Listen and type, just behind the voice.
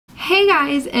Hey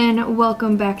guys, and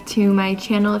welcome back to my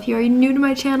channel. If you are new to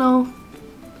my channel,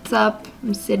 what's up?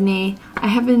 I'm Sydney. I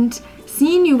haven't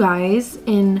seen you guys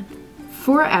in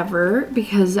forever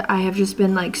because I have just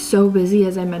been like so busy,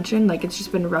 as I mentioned. Like, it's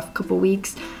just been a rough couple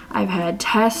weeks. I've had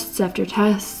tests after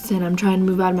tests and I'm trying to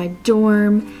move out of my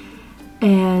dorm,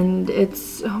 and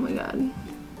it's, oh my god,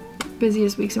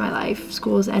 busiest weeks of my life.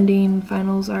 School is ending,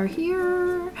 finals are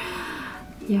here.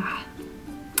 Yeah,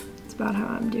 it's about how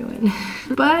I'm doing.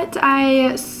 But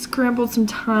I scrambled some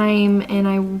time and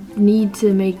I need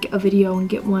to make a video and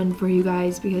get one for you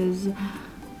guys because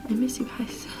I miss you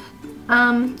guys.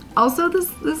 Also,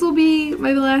 this will be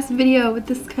my last video with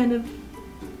this kind of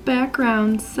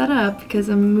background setup because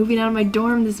I'm moving out of my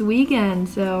dorm this weekend,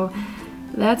 so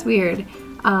that's weird.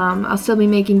 I'll still be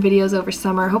making videos over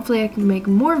summer. Hopefully I can make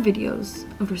more videos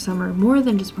over summer, more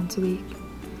than just once a week.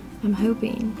 I'm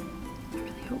hoping. I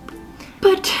really hope.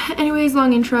 But anyways,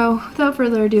 long intro. Without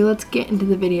further ado, let's get into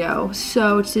the video.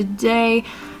 So today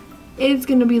it's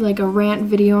gonna be like a rant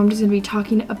video. I'm just gonna be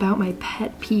talking about my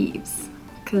pet peeves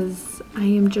because I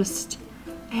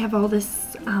have all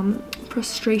this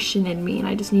frustration in me and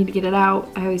I just need to get it out.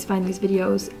 I always find these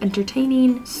videos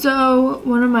entertaining. So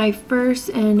one of my first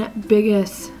and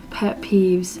biggest pet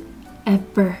peeves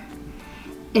ever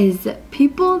is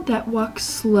people that walk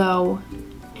slow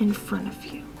in front of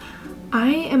you.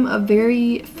 I am a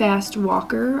very fast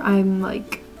walker. I'm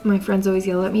like, my friends always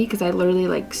yell at me because I literally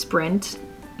like sprint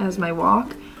as my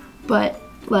walk, but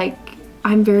like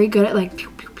I'm very good at like pew,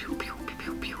 pew, pew, pew, pew,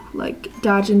 pew, pew, like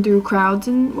dodging through crowds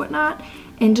and whatnot.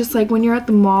 And just like when you're at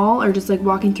the mall or just like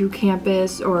walking through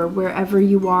campus or wherever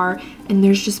you are and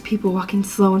there's just people walking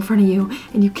slow in front of you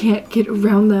and you can't get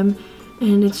around them,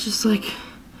 and it's just like,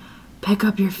 pick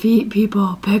up your feet,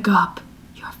 people, pick up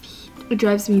your feet. It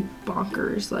drives me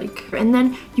bonkers. Like, and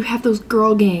then you have those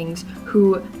girl gangs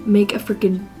who make a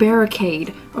freaking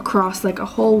barricade across like a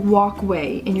whole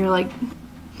walkway and you're like,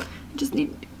 I just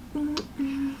need,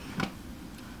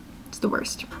 the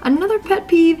worst. Another pet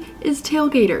peeve is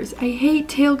tailgaters. I hate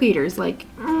tailgaters. Like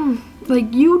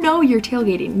you know you're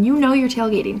tailgating. You know you're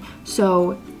tailgating.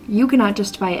 So you cannot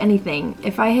justify anything.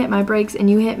 If I hit my brakes and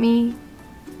you hit me,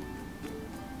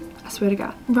 I swear to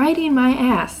God, riding my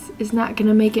ass is not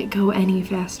gonna make it go any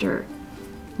faster,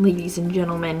 ladies and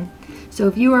gentlemen. So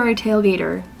if you are a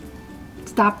tailgater,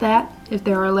 stop that. If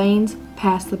there are lanes,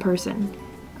 pass the person.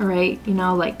 All right, you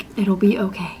know, like, it'll be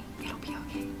okay. It'll be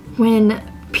okay. When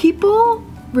people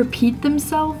repeat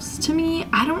themselves to me,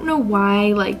 I don't know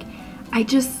why, like, I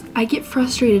get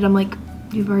frustrated. I'm like,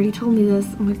 you've already told me this.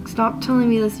 I'm like, stop telling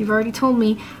me this. You've already told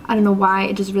me. I don't know why.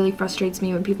 It just really frustrates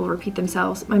me when people repeat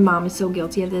themselves. My mom is so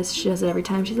guilty of this. She does it every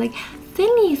time. She's like,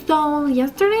 Sydney, so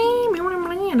yesterday,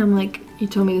 and I'm like, you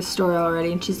told me this story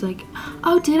already. And she's like,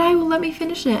 oh, did I? Well, let me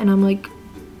finish it. And I'm like,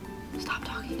 stop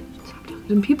talking. Stop talking.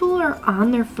 When people are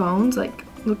on their phones, like,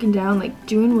 looking down, like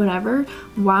doing whatever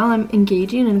while I'm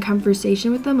engaging in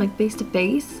conversation with them, like face to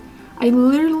face, I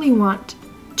literally want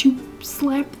to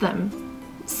slap them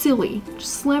silly.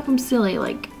 Just slap them silly,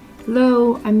 like,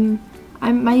 hello, I'm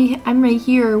right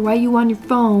here, why you on your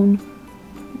phone?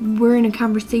 We're in a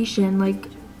conversation. Like,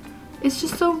 it's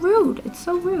just so rude. It's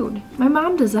so rude. My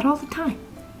mom does that all the time.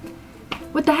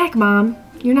 What the heck, Mom?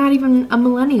 You're not even a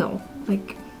millennial.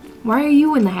 Like, why are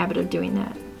you in the habit of doing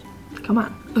that? Come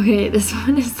on. Okay, this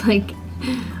one is like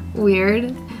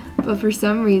weird, but for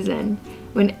some reason,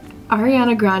 when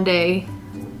Ariana Grande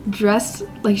dressed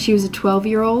like she was a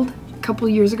 12-year-old a couple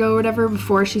years ago or whatever,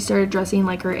 before she started dressing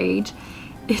like her age,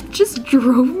 it just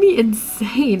drove me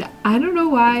insane. I don't know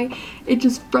why. It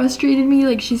just frustrated me.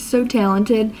 Like, she's so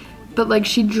talented, but like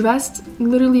she dressed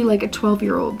literally like a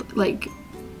 12-year-old. Like,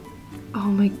 oh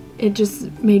my, it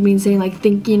just made me insane. Like,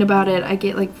 thinking about it, I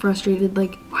get like frustrated.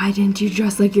 Like, why didn't you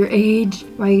dress like your age?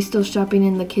 Why are you still shopping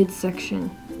in the kids section?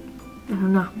 I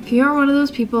don't know. If you are one of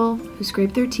those people who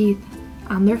scrape their teeth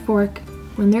on their fork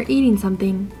when they're eating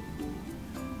something,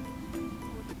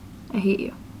 I hate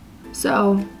you.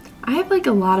 So I have like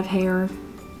a lot of hair.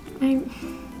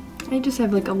 I just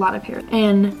have like a lot of hair,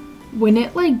 and when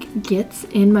it like gets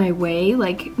in my way,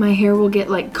 like my hair will get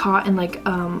like caught in like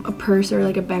a purse or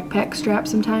like a backpack strap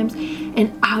sometimes,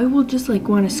 and I will just like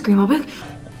want to scream. I'll be like,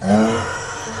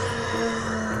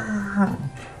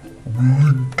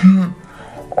 get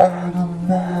out of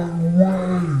my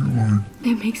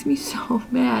way. It makes me so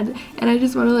mad, and I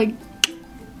just want to like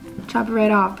chop it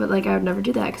right off, but like I would never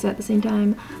do that because at the same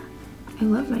time, I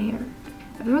love my hair.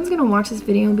 Everyone's gonna watch this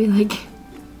video and be like,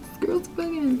 this girl's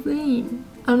fucking insane.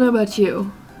 I don't know about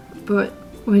you, but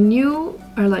when you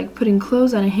are like putting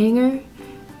clothes on a hanger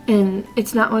and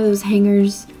it's not one of those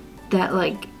hangers that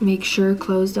like make sure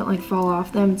clothes don't like fall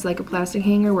off them. It's like a plastic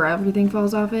hanger where everything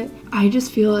falls off it. I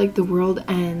just feel like the world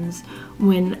ends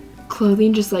when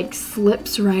clothing just like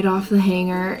slips right off the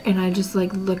hanger and I just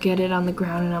like look at it on the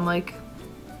ground and I'm like,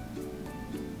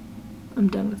 I'm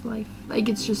done with life. Like,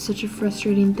 it's just such a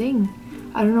frustrating thing.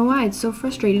 I don't know why, it's so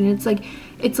frustrating. It's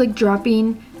like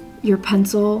dropping your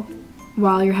pencil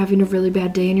while you're having a really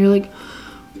bad day and you're like,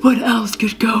 what else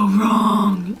could go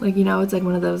wrong? Like, you know, it's like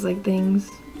one of those like things.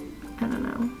 I don't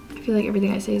know. I feel like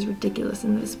everything I say is ridiculous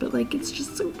in this, but like it's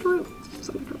just so true. It's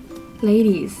so true.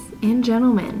 Ladies and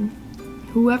gentlemen,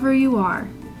 whoever you are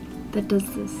that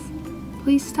does this,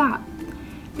 please stop.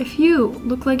 If you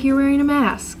look like you're wearing a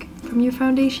mask from your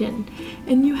foundation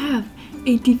and you have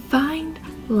a defined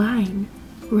line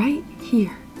right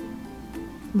here,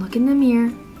 look in the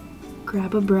mirror,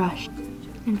 grab a brush,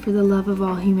 and for the love of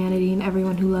all humanity and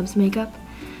everyone who loves makeup,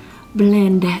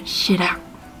 blend that shit out.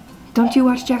 Don't you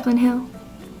watch Jaclyn Hill?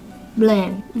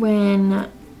 Blend. When,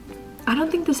 I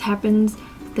don't think this happens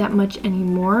that much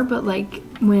anymore, but like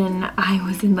when I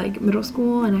was in like middle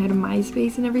school and I had a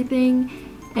MySpace and everything,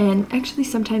 and actually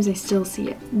sometimes I still see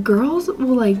it. Girls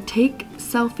will like take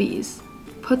selfies,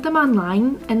 put them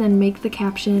online, and then make the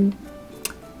caption,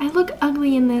 I look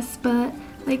ugly in this, but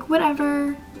like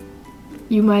whatever.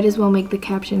 You might as well make the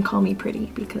caption, call me pretty,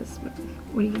 because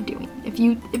what are you doing? If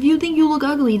you think you look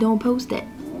ugly, don't post it.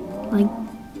 Like,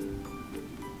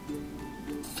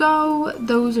 so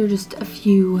those are just a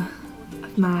few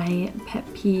of my pet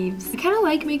peeves. I kind of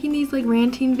like making these like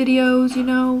ranting videos, you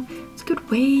know? It's a good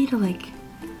way to like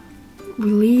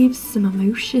relieve some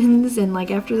emotions, and like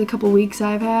after the couple weeks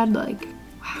I've had, like,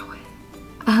 wow.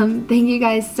 Thank you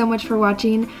guys so much for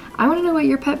watching. I want to know what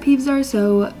your pet peeves are,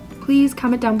 so please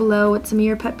comment down below what some of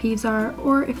your pet peeves are,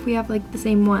 or if we have like the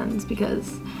same ones,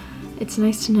 because it's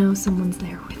nice to know someone's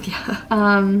there with you.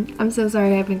 I'm so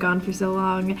sorry I've been gone for so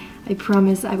long. I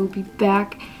promise I will be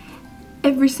back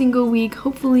every single week,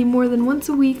 hopefully more than once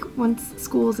a week once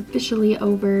school is officially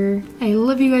over. I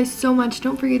love you guys so much.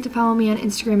 Don't forget to follow me on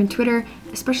Instagram and Twitter,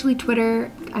 especially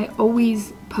Twitter. I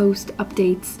always post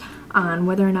updates on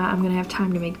whether or not I'm gonna have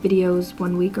time to make videos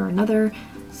one week or another.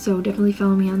 So definitely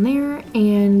follow me on there,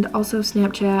 and also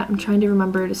Snapchat. I'm trying to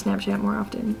remember to Snapchat more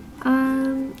often.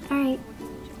 Alright.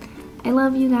 I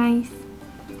love you guys.